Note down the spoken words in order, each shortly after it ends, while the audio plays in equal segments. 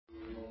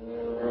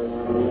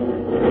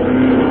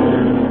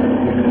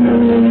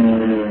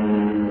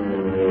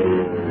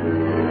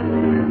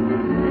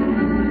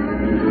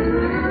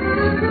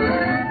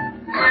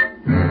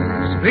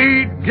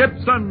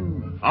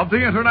the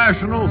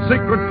International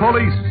Secret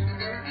Police.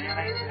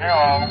 Ceiling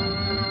zero.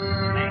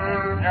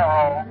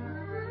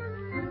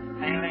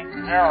 Ceiling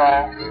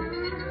zero.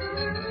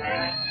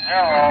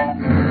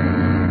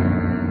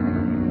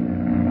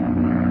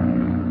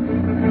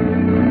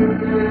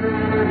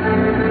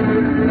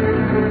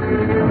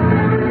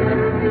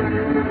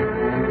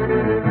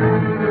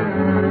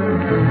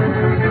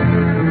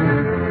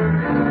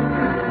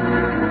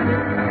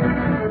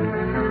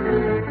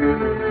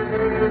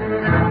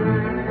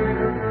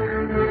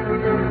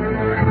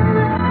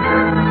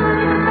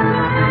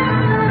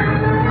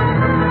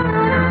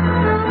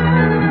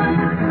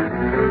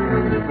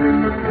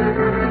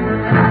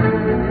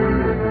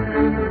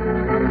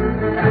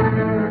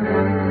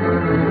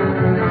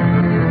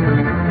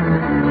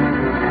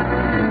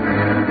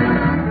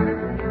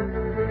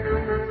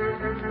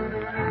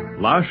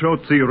 La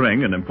Shotzi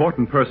Ring, an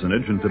important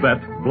personage in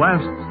Tibet,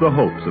 blasts the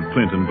hopes of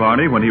Clint and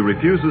Barney when he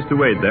refuses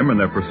to aid them in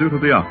their pursuit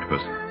of the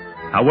octopus.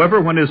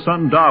 However, when his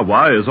son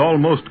Dawa is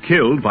almost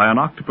killed by an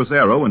octopus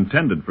arrow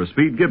intended for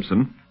Speed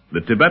Gibson,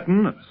 the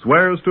Tibetan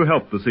swears to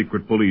help the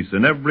secret police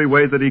in every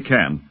way that he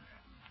can.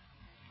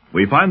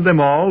 We find them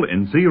all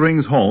in C.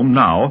 Ring's home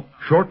now,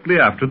 shortly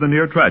after the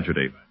near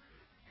tragedy.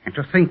 And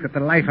to think that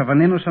the life of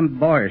an innocent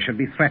boy should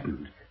be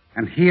threatened,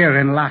 and here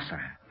in Lhasa,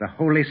 the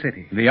holy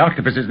city. The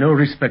octopus is no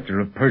respecter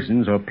of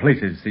persons or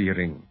places,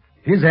 Ring.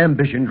 His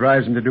ambition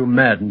drives him to do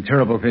mad and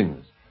terrible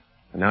things.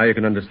 And now you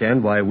can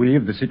understand why we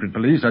of the secret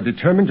police are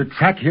determined to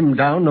track him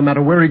down no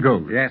matter where he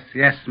goes.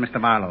 Yes,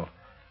 Mr. Barlow.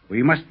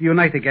 We must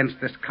unite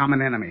against this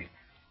common enemy.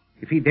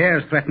 If he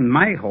dares threaten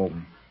my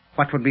home,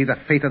 what would be the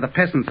fate of the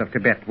peasants of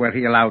Tibet where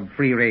he allowed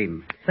free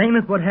rein? Same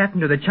as what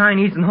happened to the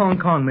Chinese in Hong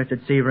Kong,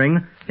 Mr.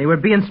 Ring. They were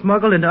being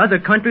smuggled into other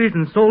countries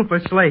and sold for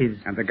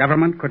slaves. And the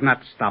government could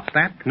not stop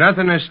that?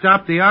 Nothing has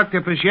stopped the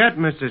octopus yet,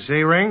 Mr.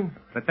 Ring.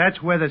 But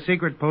that's where the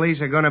secret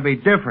police are going to be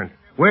different.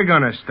 We're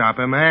going to stop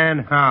him,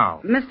 and how?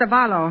 Mr.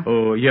 Barlow.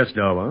 Oh, yes,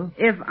 Dawa.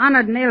 If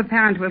honored male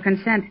parent will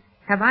consent,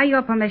 have I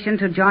your permission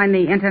to join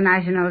the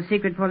International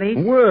Secret Police?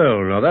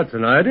 Well, now that's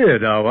an idea,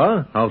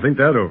 Dawa. I'll think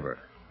that over.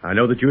 I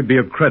know that you would be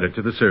of credit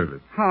to the service.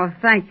 Oh,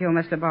 thank you,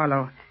 Mr.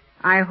 Barlow.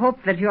 I hope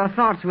that your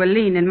thoughts will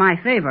lean in my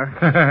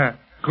favor.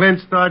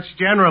 Clint's thoughts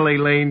generally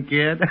lean,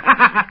 kid.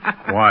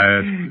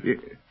 Quiet.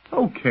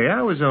 Okay,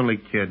 I was only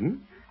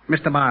kidding.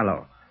 Mr.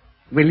 Barlow,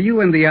 will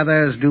you and the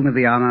others do me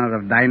the honor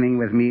of dining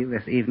with me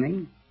this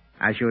evening?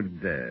 I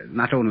should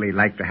not only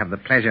like to have the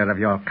pleasure of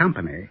your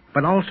company,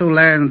 but also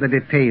learn the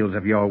details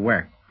of your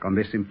work on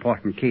this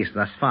important case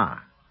thus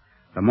far.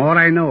 The more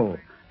I know,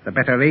 the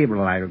better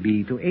able I'll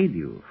be to aid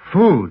you.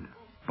 Food?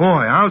 Boy,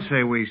 I'll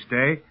say we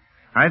stay.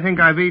 I think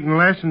I've eaten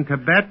less in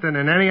Tibet than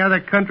in any other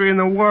country in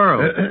the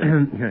world.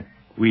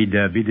 We'd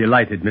be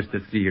delighted,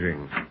 Mr.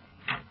 Ring.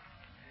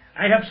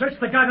 I have searched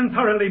the garden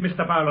thoroughly,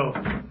 Mr. Barlow.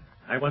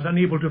 I was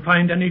unable to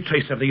find any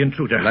trace of the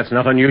intruder. That's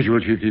not unusual,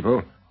 Chief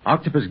People.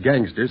 Octopus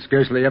gangsters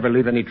scarcely ever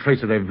leave any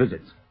trace of their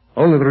visits.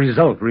 Only the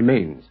result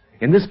remains.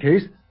 In this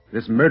case,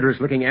 this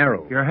murderous-looking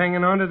arrow. You're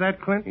hanging on to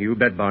that, Clint? You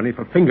bet, Barney,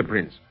 for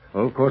fingerprints.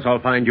 Well, of course, I'll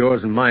find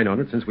yours and mine on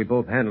it since we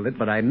both handled it,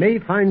 but I may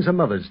find some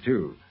others,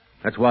 too.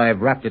 That's why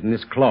I've wrapped it in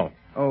this cloth.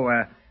 Oh,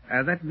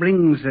 that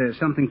brings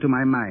something to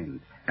my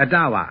mind.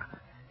 Dawa,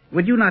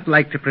 would you not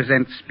like to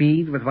present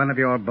Speed with one of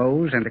your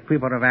bows and a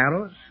quiver of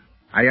arrows?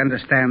 I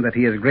understand that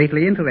he is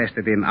greatly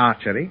interested in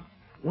archery.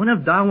 One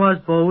of Dawa's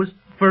bows?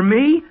 For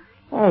me?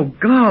 Oh,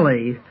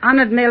 golly.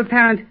 Honored male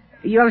parent,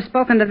 you have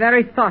spoken the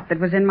very thought that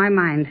was in my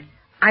mind.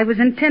 I was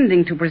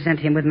intending to present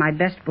him with my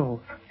best bow.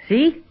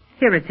 See?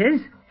 Here it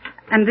is.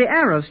 And the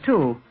arrows,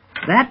 too.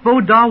 That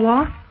bow,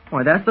 Dawa?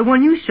 Why, that's the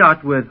one you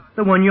shot with.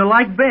 The one you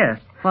like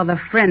best. For the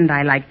friend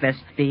I like best,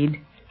 Speed.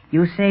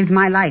 You saved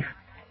my life,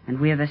 and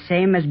we are the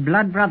same as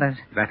blood brothers.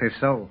 That is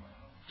so.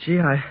 Gee,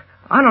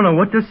 I don't know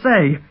what to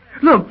say.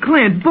 Look,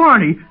 Clint,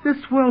 Barney, this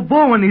swell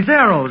bow and these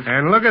arrows.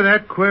 And look at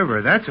that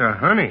quiver. That's a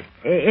honey.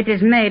 It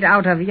is made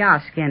out of yaw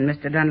skin,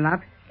 Mr.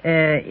 Dunlop.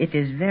 It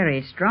is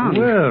very strong.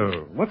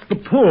 Well, what's the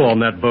pull on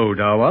that bow,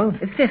 Dawa?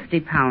 50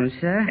 pounds,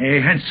 sir.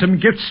 A handsome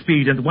gift,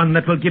 Speed, and one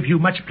that will give you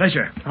much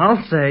pleasure.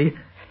 I'll say.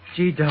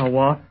 Gee,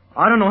 Dawa,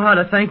 I don't know how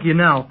to thank you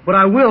now, but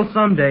I will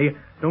someday.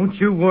 Don't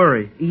you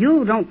worry.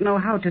 You don't know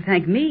how to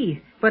thank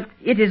me, but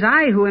it is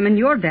I who am in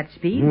your debt,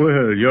 Speed.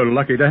 Well, you're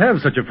lucky to have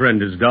such a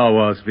friend as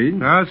Dawa,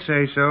 Speed. I'll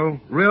say so.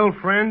 Real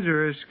friends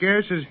are as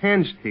scarce as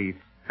hen's teeth.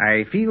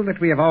 I feel that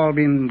we have all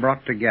been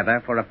brought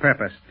together for a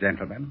purpose,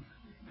 gentlemen.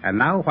 And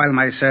now, while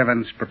my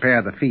servants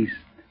prepare the feast,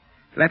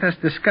 let us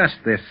discuss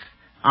this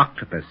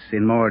octopus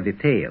in more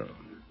detail.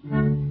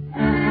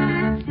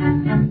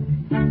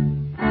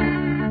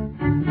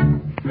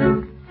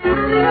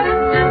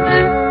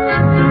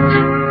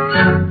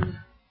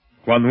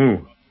 Guan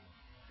Wu,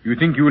 you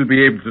think you will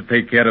be able to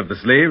take care of the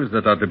slaves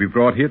that are to be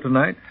brought here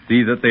tonight?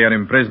 See that they are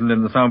imprisoned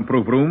in the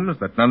soundproof rooms,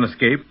 that none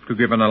escape to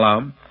give an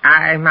alarm?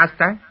 Aye,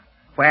 master.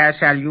 Where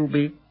shall you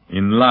be?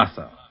 In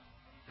Lhasa.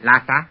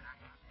 Lhasa?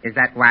 Is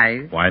that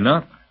wise? Why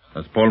not?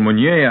 As Paul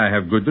Mounier, I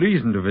have good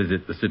reason to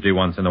visit the city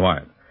once in a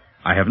while.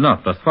 I have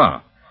not thus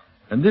far.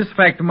 And this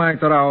fact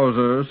might arouse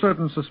a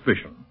certain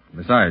suspicion.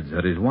 Besides,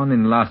 there is one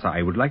in Lhasa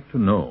I would like to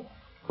know.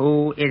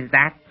 Who is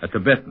that? A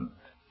Tibetan.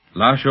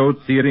 Lasho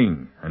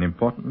Tsiring, an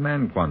important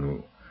man, Quan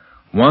Wu.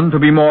 One to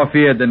be more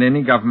feared than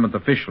any government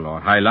official or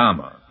High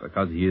Lama,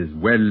 because he is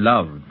well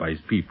loved by his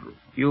people.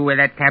 You will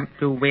attempt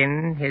to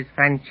win his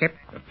friendship?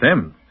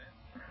 Attempt?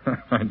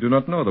 I do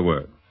not know the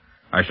word.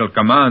 I shall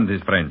command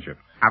his friendship.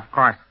 Of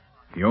course.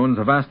 He owns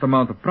a vast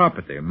amount of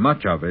property,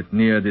 much of it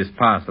near this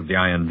pass of the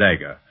Iron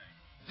Dagger.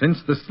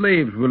 Since the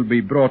slaves will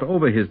be brought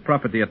over his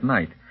property at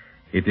night,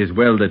 it is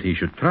well that he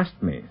should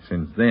trust me,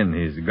 since then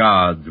his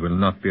guards will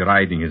not be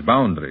riding his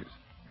boundaries.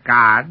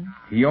 Guards?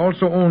 He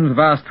also owns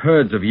vast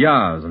herds of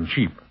yas and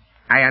sheep.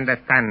 I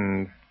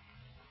understand.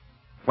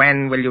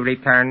 When will you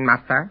return,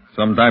 Master?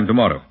 Sometime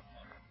tomorrow.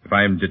 If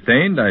I am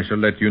detained, I shall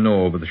let you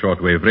know over the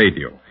shortwave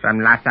radio. From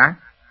Lhasa?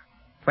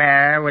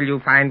 Where will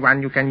you find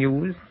one you can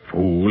use?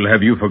 Fool,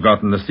 have you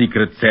forgotten the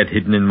secret set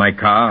hidden in my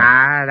car?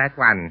 Ah, that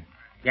one.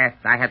 Yes,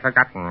 I had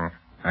forgotten.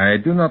 I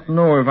do not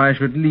know if I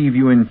should leave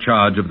you in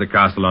charge of the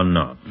castle or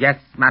not. Yes,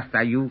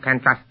 Master, you can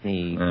trust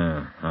me.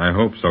 I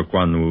hope so,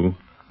 Quan Wu.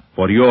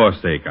 For your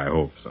sake, I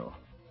hope so.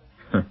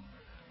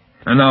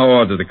 And now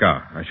order the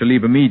car. I shall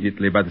leave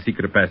immediately by the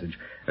secret passage.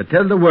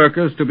 Tell the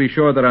workers to be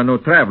sure there are no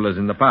travelers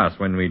in the pass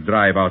when we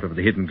drive out of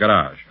the hidden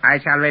garage. I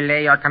shall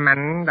relay your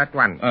command at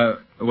once.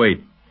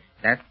 Wait.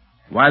 Yes?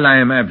 While I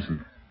am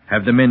absent,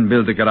 have the men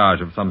build a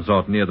garage of some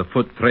sort near the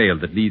foot trail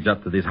that leads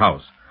up to this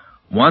house.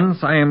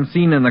 Once I am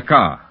seen in the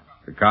car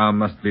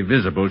must be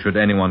visible should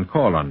anyone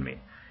call on me.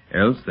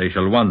 Else they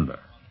shall wonder.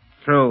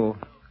 True.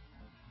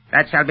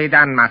 That shall be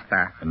done,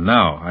 Master. And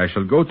now I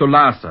shall go to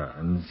Lhasa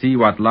and see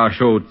what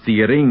Lasho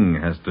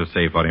Tsiring has to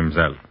say for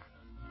himself.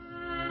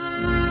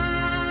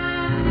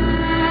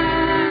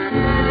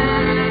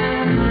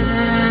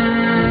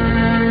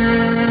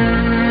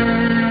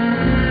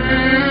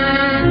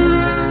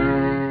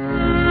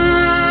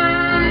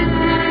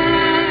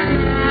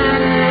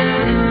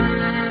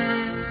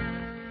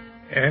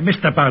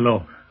 Mr.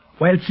 Barlow,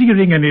 while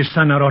Tsiring and his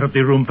son are out of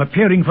the room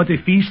preparing for the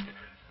feast,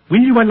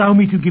 will you allow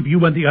me to give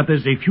you and the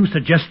others a few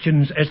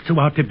suggestions as to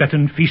our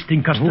Tibetan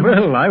feasting customs?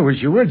 Well, I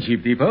wish you would,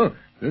 Chief Depot.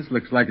 This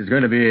looks like it's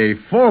going to be a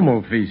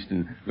formal feast,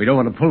 and we don't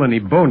want to pull any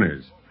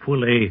boners.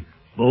 Pull a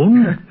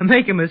bone?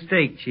 Make a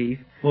mistake, Chief.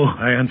 Oh,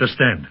 I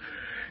understand.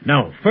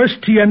 Now,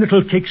 first tea and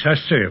little cakes are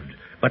served.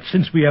 But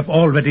since we have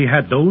already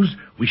had those,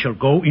 we shall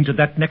go into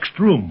that next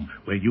room,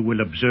 where you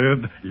will observe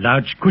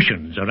large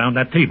cushions around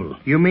that table.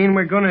 You mean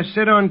we're going to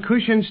sit on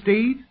cushions,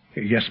 Steve?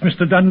 Yes,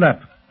 Mr.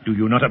 Dunlap. Do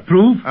you not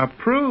approve?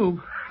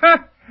 Approve?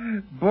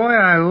 Boy,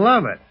 I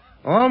love it.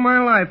 All my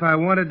life I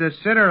wanted to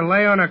sit or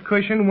lay on a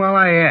cushion while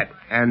I ate.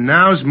 And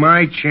now's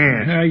my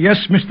chance.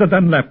 Yes, Mr.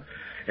 Dunlap.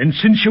 And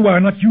since you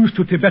are not used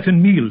to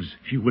Tibetan meals,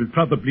 you will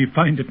probably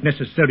find it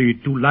necessary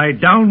to lie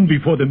down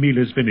before the meal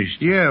is finished.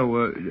 Yeah,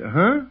 well,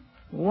 huh?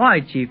 Why,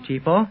 Chief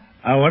Tipo?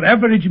 Our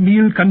average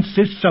meal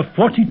consists of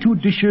 42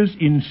 dishes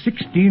in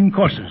 16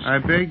 courses. I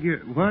beg you,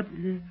 what?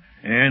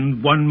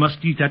 And one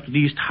must eat at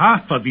least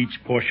half of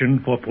each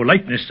portion for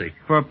politeness' sake.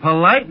 For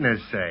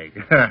politeness' sake?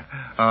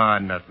 Oh,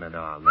 nothing at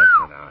all,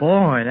 nothing at all.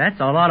 Boy,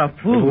 that's a lot of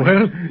food.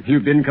 Well,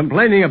 you've been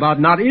complaining about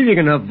not eating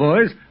enough,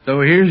 boys,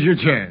 so here's your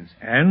chance.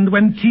 And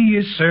when tea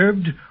is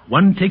served,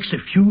 one takes a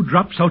few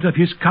drops out of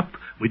his cup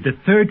with the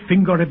third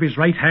finger of his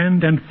right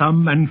hand and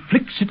thumb and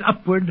flicks it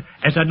upward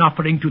as an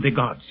offering to the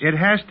gods. It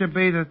has to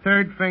be the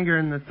third finger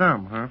and the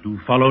thumb, huh? To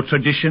follow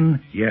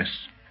tradition, yes.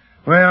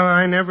 Well,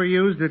 I never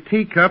used a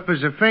teacup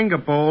as a finger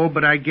bowl,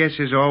 but I guess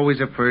there's always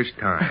a first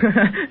time.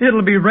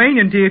 It'll be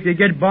raining tea if you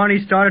get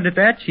Barney started at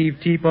that, Chief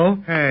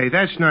Tipo. Hey,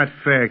 that's not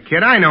fair,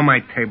 kid. I know my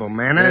table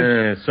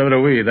manners. So do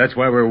we. That's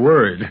why we're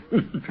worried.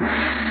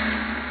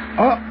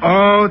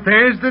 Uh-oh,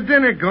 there's the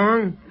dinner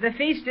gong. The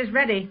feast is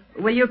ready.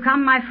 Will you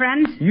come, my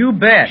friends? You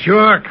bet.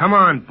 Sure, come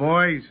on,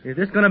 boys. Is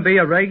this going to be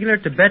a regular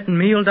Tibetan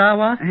meal,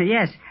 Dawa?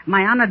 Yes.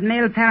 My honored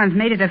male parent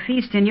made it a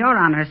feast in your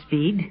honor,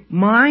 Speed.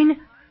 Mine?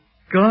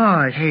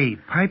 Gosh. Hey,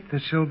 pipe the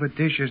silver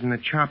dishes and the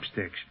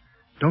chopsticks.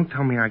 Don't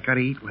tell me I gotta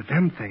eat with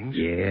them things.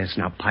 Yes,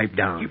 now pipe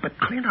down. Yeah, but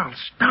Clint, I'll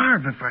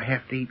starve if I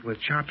have to eat with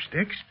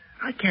chopsticks.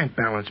 I can't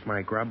balance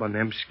my grub on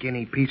them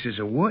skinny pieces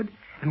of wood.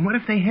 And what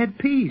if they had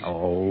peas?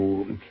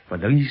 Oh,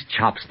 but these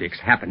chopsticks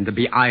happen to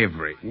be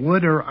ivory.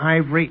 Wood or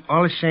ivory,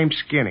 all the same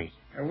skinny.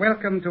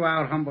 Welcome to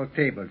our humble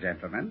table,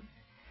 gentlemen.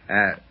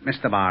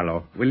 Mr.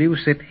 Barlow, will you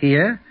sit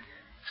here?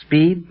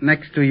 Speed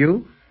next to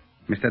you.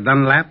 Mr.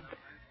 Dunlap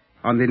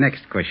on the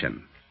next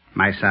cushion.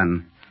 My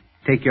son,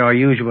 take your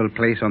usual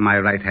place on my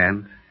right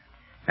hand.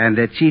 And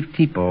Chief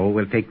Tipo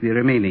will take the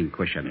remaining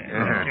cushion.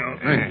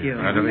 Thank you.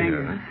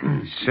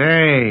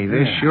 Say,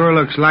 this sure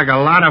looks like a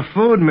lot of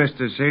food,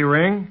 Mr.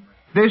 Searing.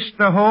 This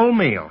the whole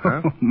meal,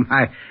 huh?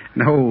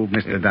 No,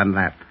 Mr.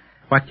 Dunlap.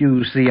 What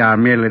you see are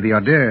merely the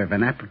hors d'oeuvre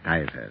and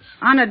appetizers.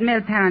 Honored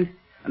male parent,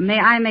 may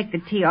I make the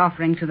tea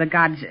offering to the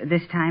gods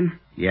this time?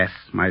 Yes,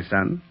 my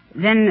son.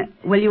 Then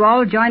will you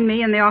all join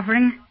me in the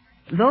offering?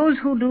 Those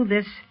who do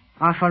this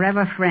are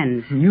forever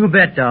friends. You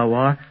bet,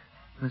 Dawa.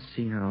 Let's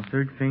see now.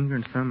 Third finger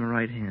and thumb and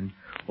right hand.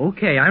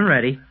 Okay, I'm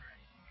ready.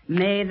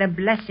 May the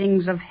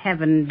blessings of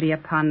heaven be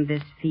upon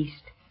this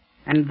feast.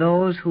 and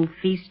those who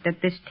feast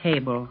at this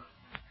table.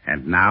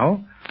 And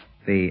now,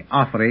 the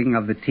offering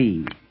of the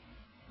tea.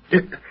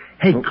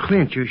 Hey,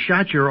 Clint, you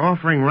shot your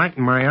offering right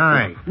in my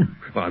eye.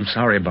 Well, I'm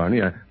sorry,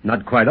 Barney. I'm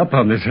not quite up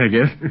on this, I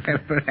guess.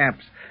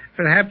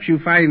 Perhaps you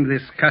find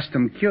this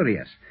custom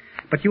curious.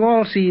 But you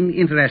all seem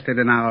interested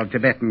in our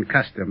Tibetan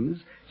customs,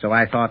 so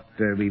I thought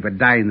we would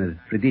dine the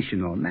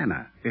traditional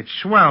manner. It's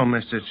swell,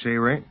 Mr.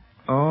 Searing.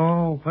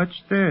 Oh, what's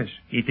this?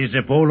 It is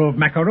a bowl of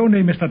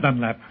macaroni, Mr.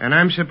 Dunlap. And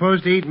I'm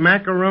supposed to eat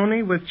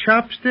macaroni with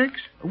chopsticks?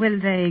 Will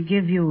they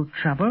give you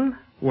trouble?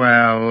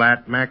 Well,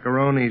 that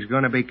macaroni's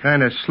going to be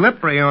kind of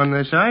slippery on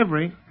this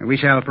ivory. We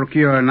shall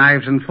procure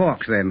knives and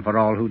forks, then, for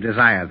all who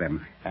desire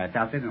them.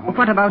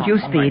 What about you,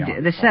 Speed?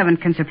 The servant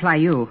can supply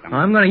you.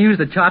 I'm going to use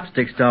the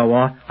chopsticks,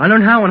 Dawa. I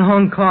learned how in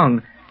Hong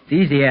Kong. It's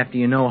easy after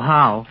you know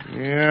how.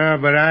 Yeah,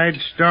 but I'd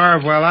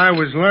starve while I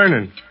was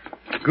learning.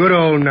 Good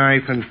old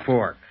knife and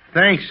fork.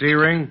 Thanks,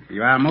 Searing.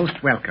 You are most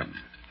welcome.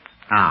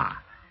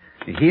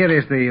 Here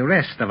is the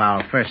rest of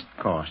our first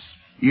course.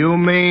 You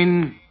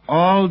mean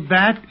all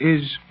that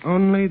is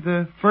only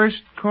the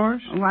first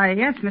course? Why,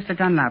 yes, Mr.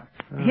 Dunlap.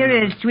 Here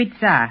is sweet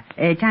sa,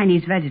 a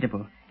Chinese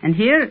vegetable. And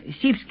here,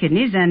 sheep's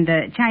kidneys and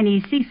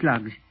Chinese sea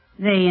slugs.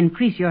 They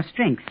increase your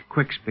strength.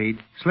 Quick, Speed.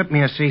 Slip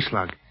me a sea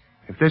slug.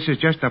 If this is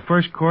just the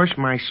first course,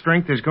 my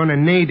strength is going to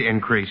need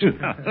increase.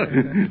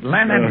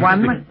 Leonard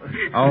One.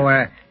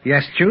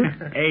 Yes, Chute?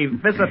 A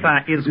visitor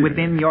is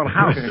within your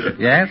house.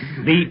 Yes?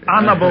 The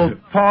Honorable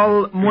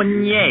Paul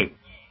Mounier.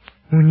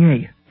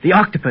 Mounier, the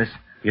octopus.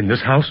 In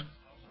this house?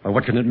 Well,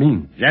 what can it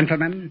mean?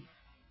 Gentlemen,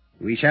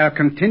 we shall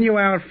continue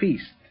our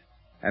feast,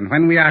 and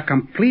when we are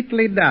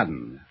completely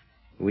done,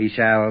 we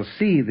shall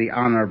see the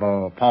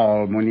Honorable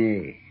Paul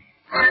Mounier.